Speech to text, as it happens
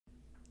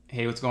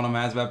Hey, what's going on,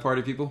 my ASVAB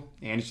party people?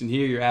 Anderson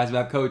here, your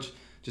ASVAB coach.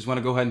 Just want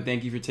to go ahead and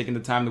thank you for taking the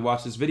time to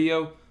watch this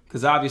video,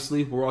 because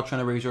obviously we're all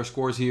trying to raise our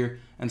scores here.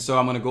 And so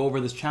I'm going to go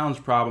over this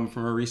challenge problem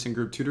from a recent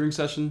group tutoring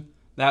session.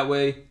 That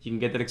way you can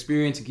get that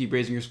experience and keep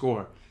raising your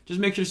score. Just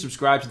make sure to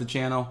subscribe to the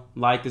channel,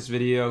 like this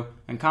video,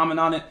 and comment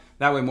on it.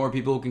 That way more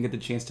people can get the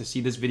chance to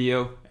see this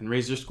video and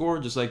raise their score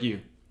just like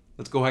you.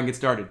 Let's go ahead and get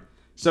started.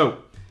 So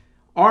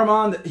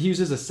Armand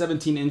uses a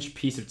 17-inch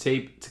piece of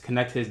tape to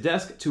connect his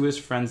desk to his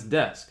friend's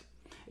desk.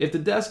 If the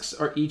desks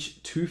are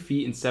each 2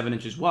 feet and 7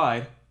 inches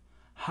wide,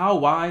 how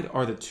wide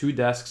are the two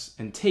desks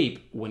and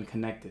tape when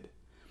connected?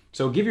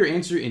 So give your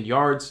answer in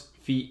yards,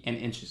 feet, and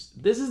inches.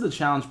 This is the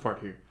challenge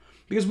part here,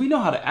 because we know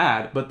how to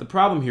add, but the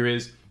problem here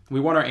is we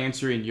want our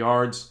answer in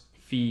yards,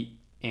 feet,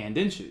 and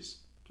inches.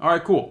 All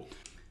right, cool.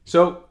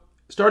 So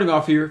starting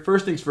off here,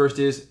 first things first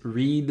is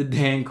read the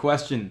dang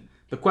question.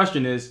 The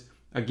question is,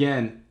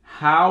 again,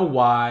 how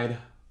wide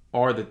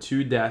are the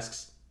two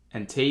desks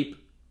and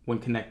tape when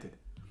connected?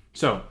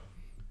 So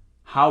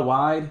how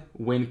wide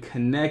when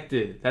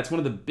connected? That's one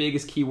of the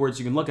biggest keywords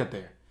you can look at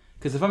there.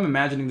 Because if I'm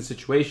imagining the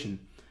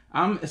situation,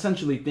 I'm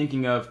essentially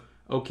thinking of,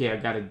 okay, I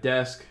got a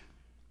desk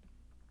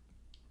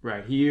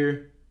right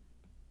here.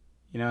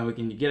 You know, we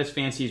can get as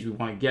fancy as we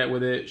want to get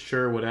with it.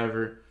 Sure,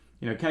 whatever.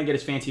 You know, kind of get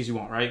as fancy as you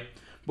want, right?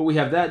 But we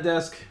have that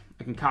desk.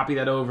 I can copy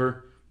that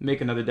over,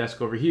 make another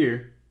desk over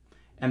here.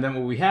 And then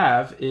what we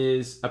have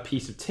is a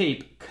piece of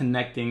tape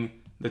connecting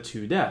the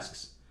two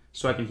desks.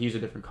 So I can use a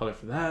different color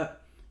for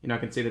that. You know, I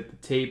can say that the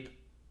tape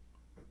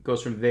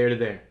goes from there to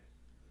there.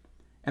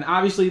 And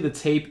obviously the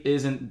tape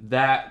isn't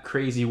that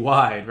crazy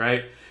wide,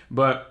 right?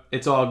 But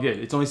it's all good.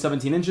 It's only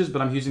 17 inches,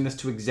 but I'm using this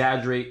to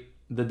exaggerate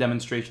the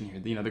demonstration here,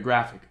 you know, the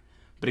graphic.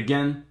 But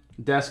again,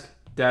 desk,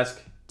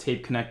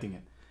 tape connecting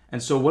it.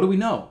 And so what do we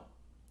know?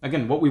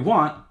 Again, what we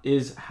want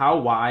is how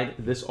wide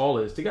this all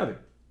is together.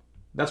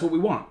 That's what we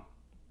want.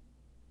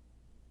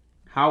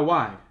 How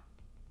wide?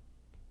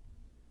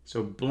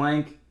 So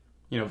blank,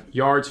 you know,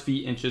 yards,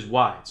 feet, inches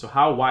wide. So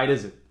how wide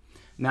is it?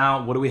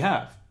 Now, what do we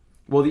have?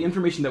 Well, the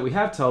information that we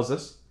have tells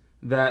us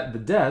that the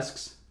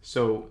desks,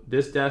 so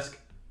this desk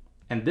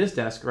and this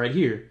desk right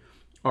here,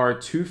 are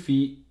 2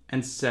 feet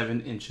and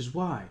 7 inches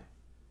wide.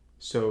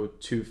 So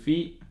 2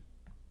 feet,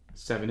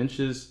 7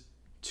 inches,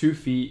 2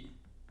 feet,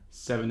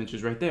 7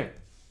 inches right there.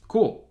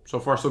 Cool. So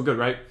far, so good,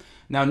 right?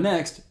 Now,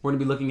 next, we're going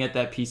to be looking at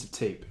that piece of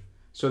tape.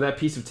 So that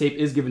piece of tape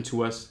is given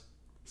to us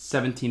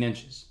 17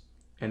 inches.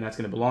 And that's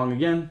going to belong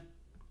again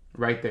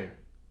right there.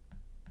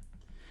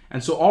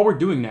 And so all we're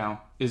doing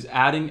now is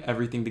adding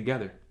everything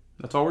together.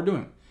 That's all we're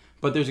doing.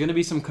 But there's going to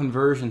be some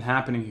conversion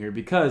happening here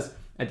because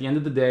at the end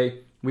of the day,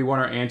 we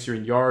want our answer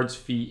in yards,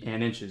 feet,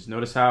 and inches.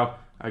 Notice how,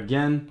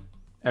 again,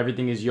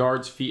 everything is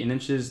yards, feet, and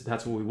inches.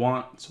 That's what we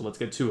want. So let's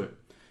get to it.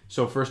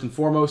 So first and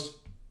foremost,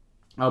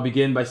 I'll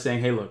begin by saying,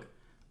 hey, look,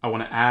 I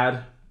want to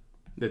add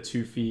the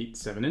 2 feet,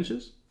 7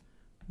 inches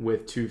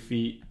with 2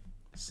 feet,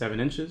 7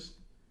 inches,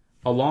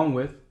 along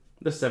with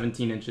the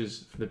 17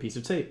 inches for the piece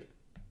of tape.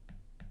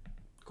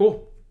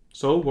 Cool.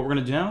 So what we're going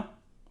to do now,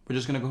 we're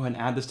just going to go ahead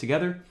and add this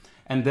together,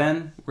 and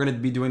then we're going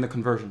to be doing the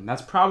conversion.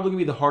 That's probably going to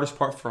be the hardest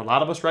part for a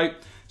lot of us, right?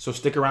 So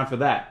stick around for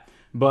that.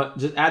 But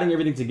just adding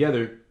everything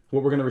together,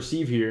 what we're going to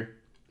receive here,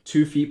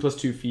 2 feet plus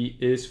 2 feet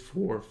is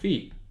 4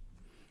 feet.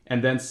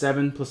 And then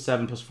 7 plus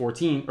 7 plus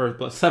 14, or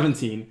plus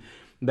 17,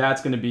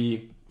 that's going to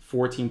be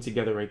 14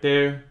 together right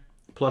there,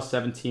 plus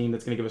 17,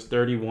 that's going to give us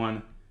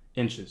 31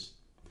 inches.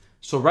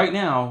 So right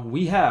now,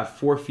 we have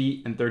 4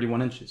 feet and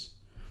 31 inches.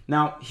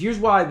 Now, here's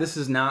why this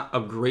is not a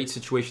great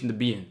situation to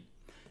be in.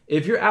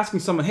 If you're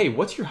asking someone, hey,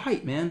 what's your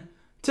height, man?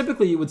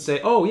 Typically, you would say,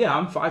 oh, yeah,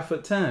 I'm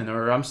 5'10",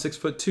 or I'm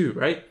 6'2",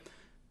 right?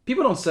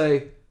 People don't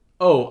say,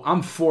 oh,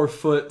 I'm 4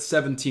 foot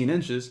 17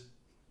 inches.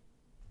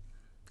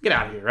 Get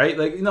out of here, right?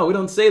 Like, no, we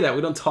don't say that.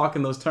 We don't talk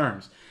in those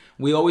terms.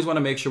 We always want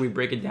to make sure we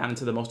break it down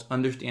into the most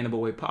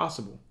understandable way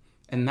possible.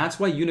 And that's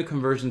why unit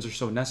conversions are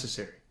so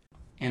necessary.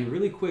 And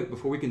really quick,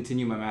 before we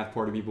continue, my math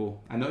party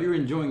people, I know you're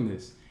enjoying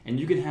this, and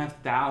you can have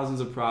thousands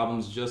of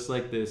problems just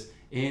like this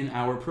in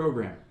our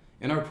program.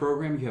 In our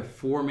program, you have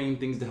 4 main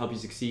things to help you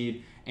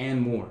succeed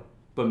and more.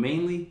 But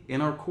mainly,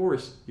 in our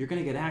course, you're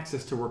going to get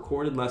access to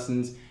recorded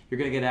lessons, you're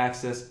going to get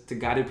access to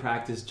guided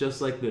practice just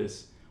like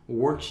this,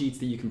 worksheets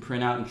that you can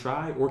print out and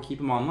try or keep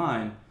them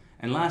online,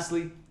 and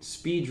lastly,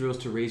 speed drills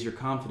to raise your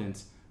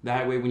confidence.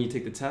 That way, when you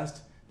take the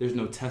test, there's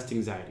no test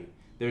anxiety,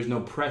 there's no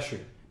pressure,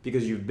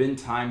 because you've been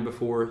timed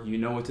before, you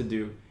know what to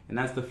do, and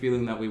that's the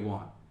feeling that we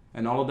want.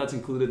 And all of that's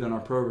included in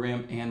our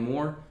program and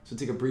more. So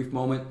take a brief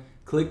moment,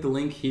 click the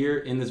link here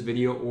in this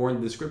video or in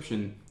the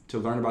description to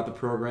learn about the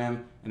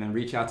program, and then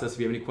reach out to us if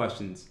you have any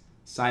questions.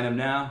 Sign up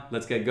now,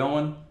 let's get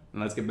going,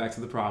 and let's get back to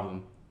the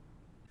problem.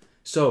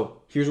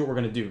 So here's what we're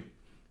gonna do.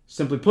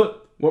 Simply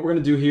put, what we're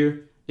gonna do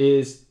here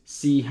is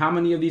see how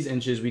many of these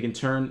inches we can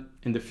turn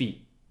into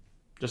feet.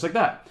 Just like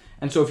that.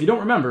 And so if you don't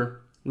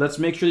remember, let's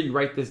make sure that you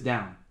write this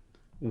down.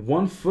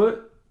 1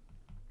 foot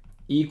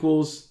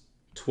equals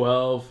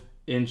 12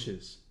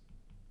 inches.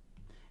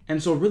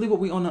 And so really what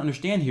we want to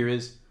understand here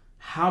is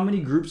how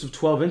many groups of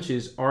 12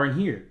 inches are in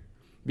here.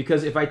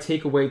 Because if I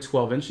take away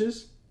 12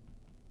 inches,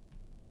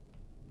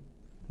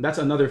 that's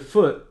another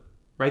foot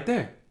right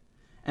there.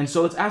 And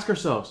so let's ask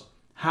ourselves,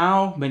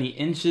 how many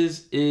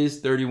inches is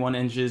 31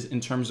 inches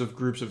in terms of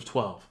groups of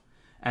 12?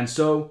 And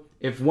so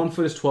if 1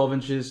 foot is 12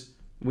 inches,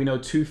 we know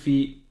 2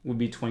 feet would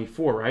be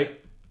 24,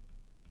 right?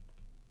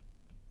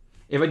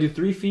 If I do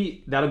 3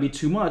 feet, that'll be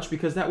too much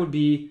because that would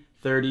be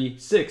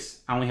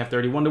 36. I only have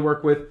 31 to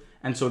work with.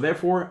 And so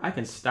therefore I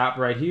can stop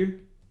right here,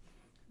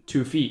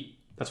 2 feet.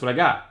 That's what I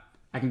got.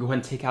 I can go ahead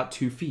and take out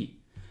 2 feet.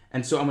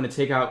 And so I'm going to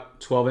take out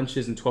 12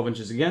 inches and 12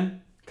 inches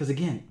again, because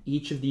again,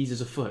 each of these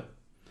is a foot.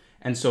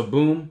 And so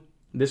boom,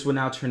 this will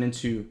now turn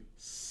into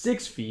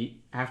 6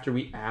 feet after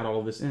we add all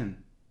of this in.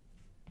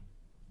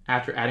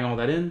 After adding all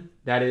that in,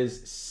 that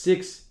is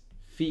 6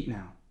 feet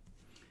now.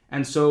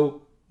 And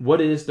so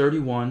what is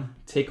 31?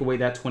 Take away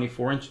that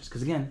 24 inches.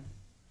 Because again,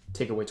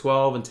 take away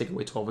 12 and take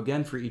away 12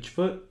 again for each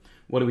foot.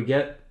 What do we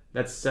get?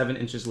 That's 7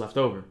 inches left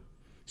over.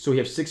 So we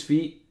have 6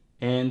 feet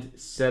and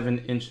 7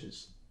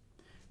 inches.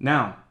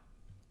 Now,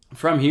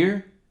 from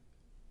here,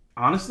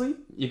 honestly,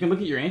 you can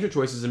look at your answer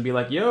choices and be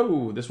like,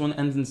 yo, this one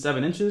ends in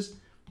 7 inches.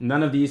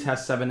 None of these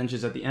has 7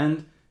 inches at the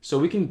end. So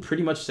we can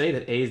pretty much say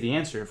that A is the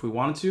answer if we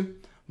wanted to.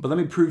 But let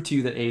me prove to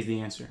you that A is the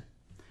answer.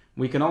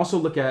 We can also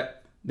look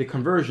at the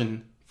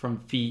conversion from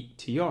feet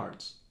to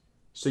yards.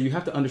 So you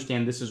have to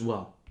understand this as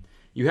well.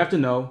 You have to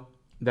know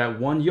that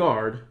 1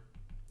 yard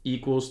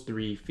equals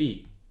 3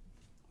 feet.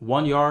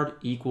 1 yard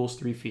equals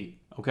 3 feet,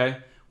 okay?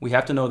 We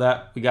have to know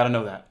that. We got to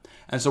know that.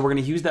 And so we're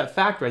going to use that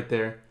fact right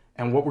there.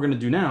 And what we're going to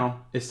do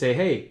now is say,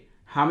 hey,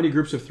 how many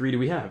groups of 3 do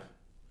we have?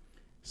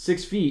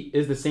 6 feet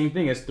is the same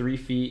thing as 3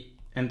 feet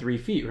and 3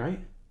 feet, right?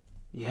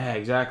 Yeah,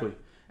 exactly.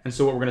 And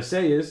so what we're going to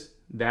say is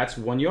that's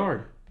 1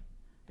 yard.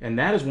 And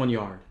that is 1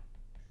 yard.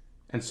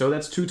 And so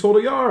that's 2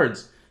 total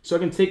yards. So I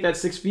can take that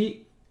 6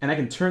 feet and I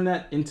can turn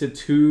that into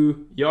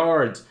 2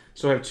 yards.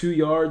 So I have 2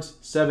 yards,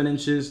 7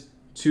 inches,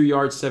 2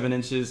 yards, 7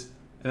 inches.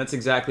 And that's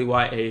exactly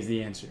why A is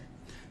the answer.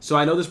 So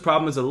I know this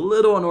problem is a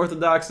little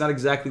unorthodox, not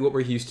exactly what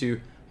we're used to,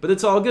 but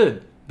it's all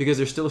good because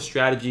there's still a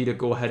strategy to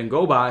go ahead and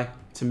go by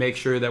to make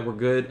sure that we're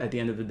good at the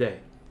end of the day.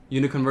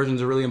 Unit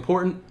conversions are really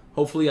important.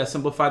 Hopefully I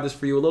simplified this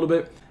for you a little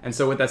bit. And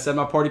so with that said,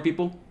 my party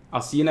people,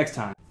 I'll see you next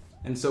time.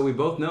 And so we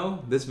both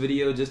know this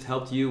video just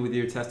helped you with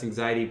your test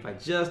anxiety by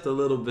just a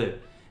little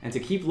bit. And to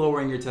keep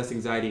lowering your test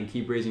anxiety and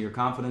keep raising your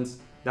confidence,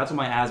 that's what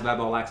my ASVAB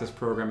All-Access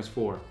program is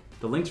for.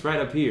 The link's right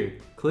up here.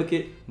 Click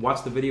it,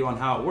 watch the video on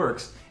how it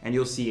works, and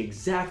you'll see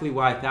exactly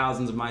why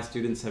thousands of my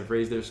students have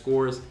raised their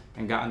scores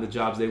and gotten the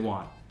jobs they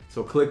want.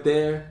 So click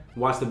there,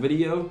 watch the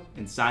video,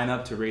 and sign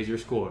up to raise your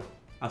score.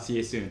 I'll see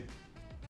you soon.